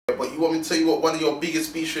want me to tell you what one of your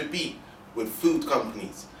biggest beefs should be? With food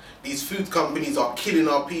companies. These food companies are killing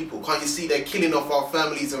our people. Can't you see they're killing off our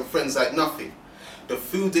families and friends like nothing? The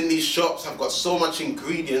food in these shops have got so much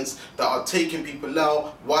ingredients that are taking people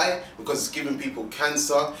out. Why? Because it's giving people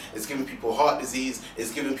cancer, it's giving people heart disease,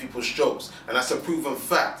 it's giving people strokes. And that's a proven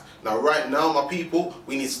fact. Now right now, my people,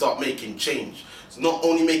 we need to start making change. It's not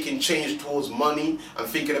only making change towards money and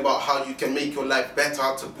thinking about how you can make your life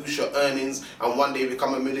better to boost your earnings and one day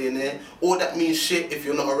become a millionaire. All that means shit if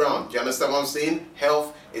you're not around. Do you understand what I'm saying?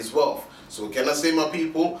 Health is wealth. So can I say, my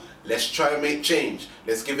people, let's try and make change.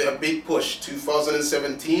 Let's give it a big push.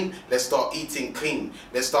 2017, let's start eating clean.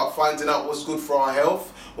 Let's start finding out what's good for our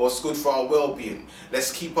health, what's good for our well-being.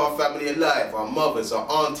 Let's keep our family alive, our mothers, our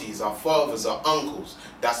aunties, our fathers, our uncles.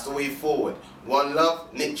 That's the way forward. One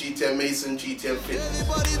love, Nick Gtn Mason, Gtn Fitness.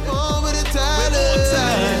 Everybody's born with a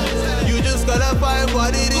talent. You just gotta find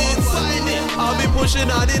what it is. I'll be pushing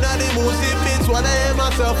on in the music bits while I hear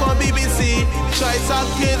myself on BBC. Try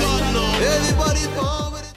talking. Everybody's born.